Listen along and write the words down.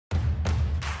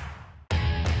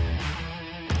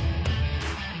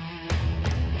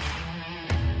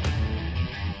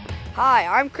Hi,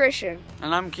 I'm Christian.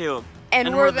 And I'm Caleb.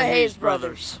 And we're the Hayes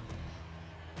brothers.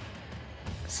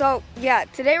 So, yeah,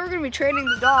 today we're going to be training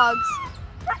the dogs.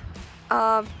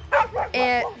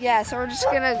 And, yeah, so we're just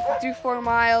going to do 4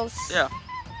 miles. Yeah.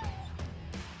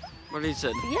 What he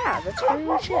said. Yeah, that's pretty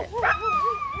much it.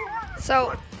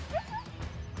 So,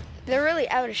 they're really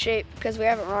out of shape because we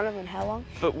haven't run them in how long?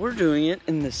 But we're doing it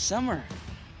in the summer.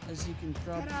 As you can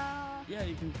probably... Ta-da! Yeah,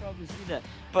 you can probably see that.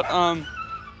 But,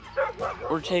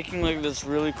 we're taking, like, this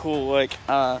really cool, like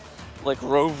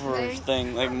rover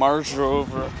thing, like Mars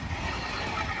rover.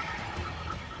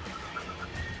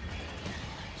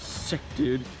 Sick,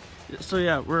 dude. So,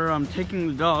 yeah, we're, taking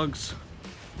the dogs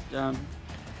down,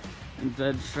 and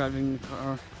Dad's driving the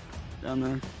car down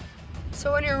there.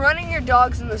 So when you're running your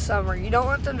dogs in the summer, you don't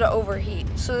want them to overheat.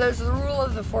 So there's the rule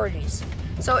of the 40s.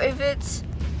 So if it's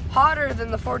hotter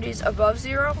than the 40s above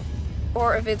 0,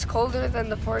 or if it's colder than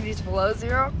the 40s below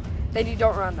 0, then you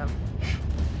don't run them.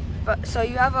 But so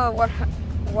you have a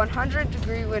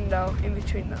 100-degree window in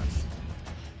between those.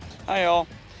 Hi y'all.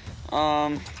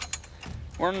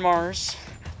 We're in Mars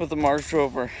with the Mars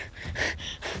rover.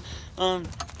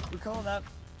 We call that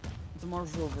the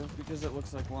Mars rover because it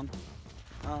looks like one.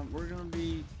 We're gonna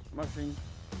be mushing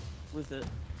with it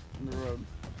on the road.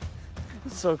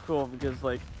 It's so cool because,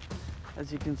 like,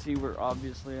 as you can see, we're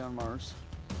obviously on Mars.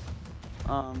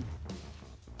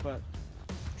 But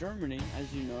Germany,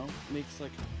 as you know, makes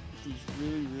like these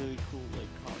really cool like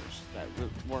cars that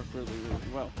work really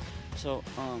well. So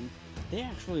they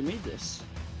actually made this.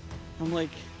 I'm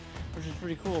like, which is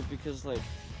pretty cool because like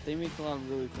they make a lot of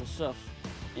really cool stuff,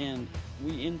 and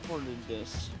we imported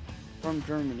this from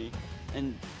Germany,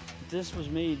 and this was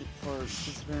made for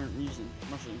this apparent reason,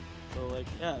 mushing. So like,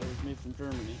 yeah, it was made from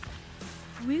Germany.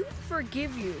 We will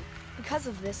forgive you because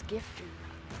of this gift,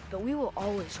 but we will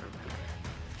always remember.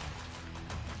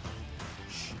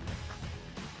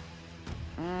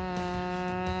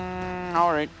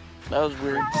 Alright, that was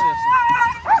weird.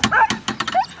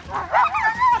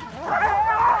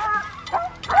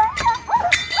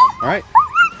 Alright.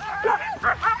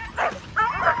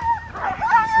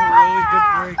 That's a really good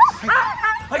break.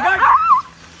 Hey guys!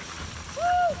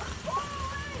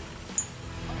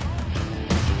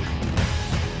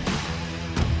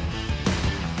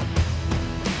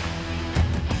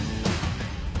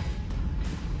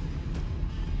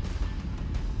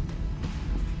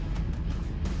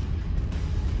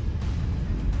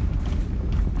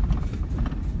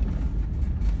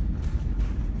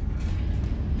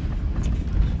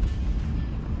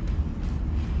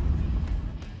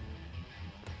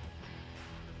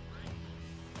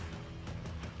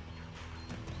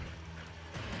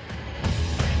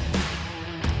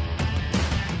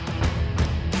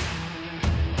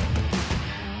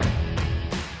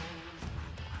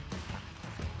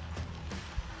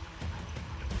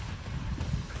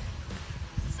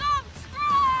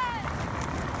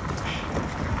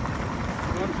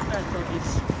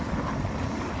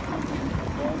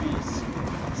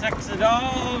 Sexy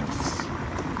dogs!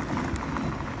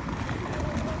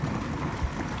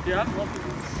 Yeah, I love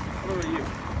these. What about you?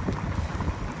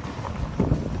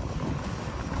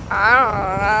 I don't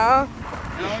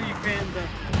know. No, you can't.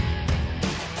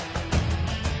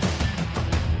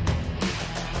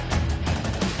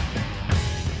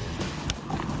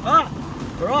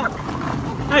 Rock!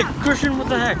 Hey, Christian, what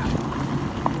the heck?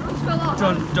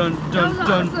 Dun.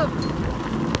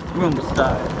 We almost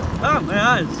died. Oh, my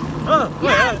eyes! Oh,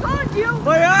 my eyes! I told you!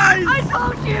 My eyes! I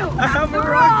told you! I have a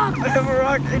rock! I have a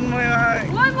rock in my eye!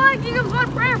 One leg equals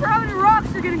one prayer for how many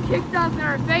rocks are getting kicked up in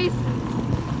our faces.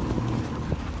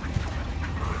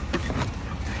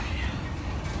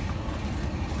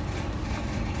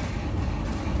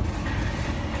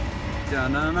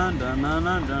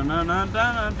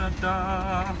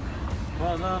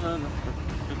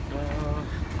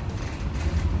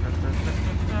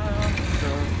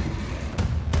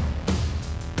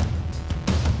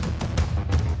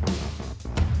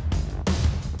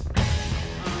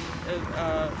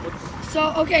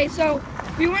 So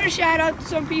we want to shout out to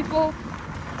some people.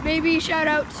 Maybe shout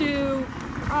out to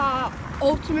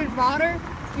Ultimate Vodder.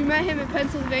 We met him in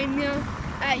Pennsylvania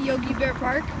at Yogi Bear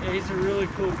Park. Yeah, he's a really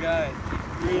cool guy.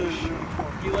 Really cool.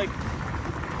 He like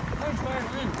plays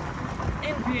violin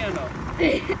and piano.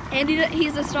 And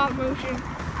he's a stop motion.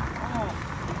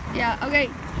 Oh. Yeah, okay.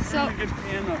 So Really good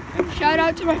piano. shout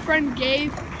out to my friend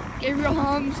Gabriel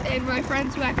Holmes, and my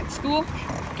friends back at school.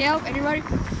 Caleb, anybody?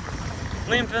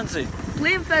 Liam Fancy.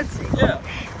 Liam Fancy. Yeah.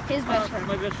 His best friend.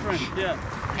 My best friend, yeah.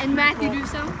 And Matthew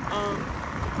Dusso.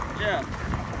 Yeah.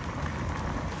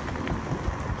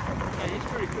 Yeah, he's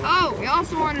pretty cool. Oh, we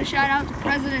also want to shout out to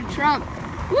President Trump.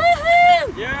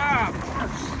 Woohoo! Yeah, of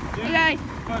course, dude. Okay.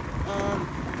 But,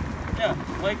 yeah,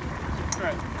 like,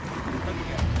 subscribe. Love you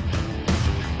guys.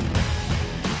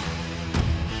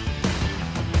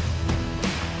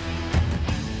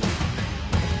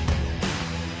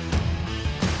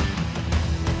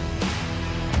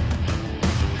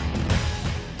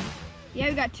 Yeah,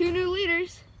 we got 2 new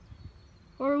leaders,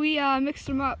 or we mixed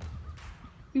them up.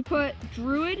 We put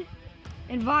Druid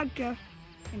and Vodka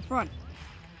in front.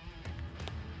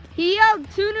 He yelled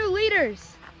 2 new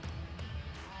leaders.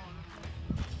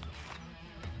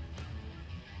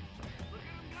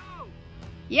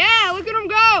 Yeah, look at them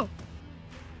go.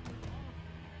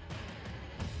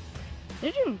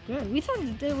 They're doing good. We thought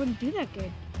that they wouldn't do that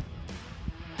good.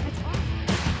 That's awesome.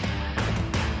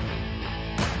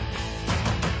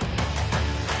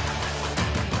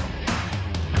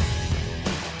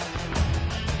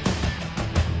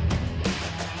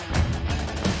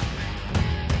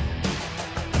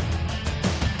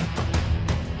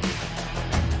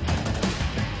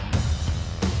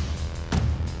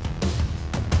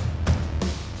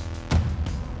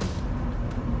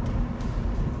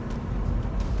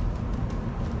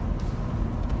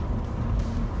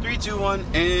 Three, two, one,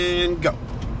 and go.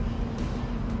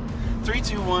 3,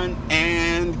 2, 1,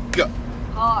 and go.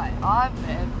 Hi, I'm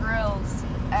Bear Grylls,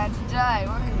 and today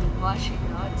we're going to be washing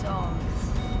our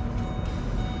dogs.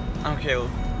 I'm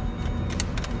Caleb.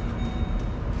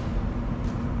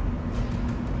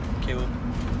 Caleb.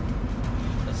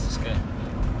 That's this guy.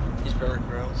 He's Bear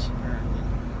Grylls.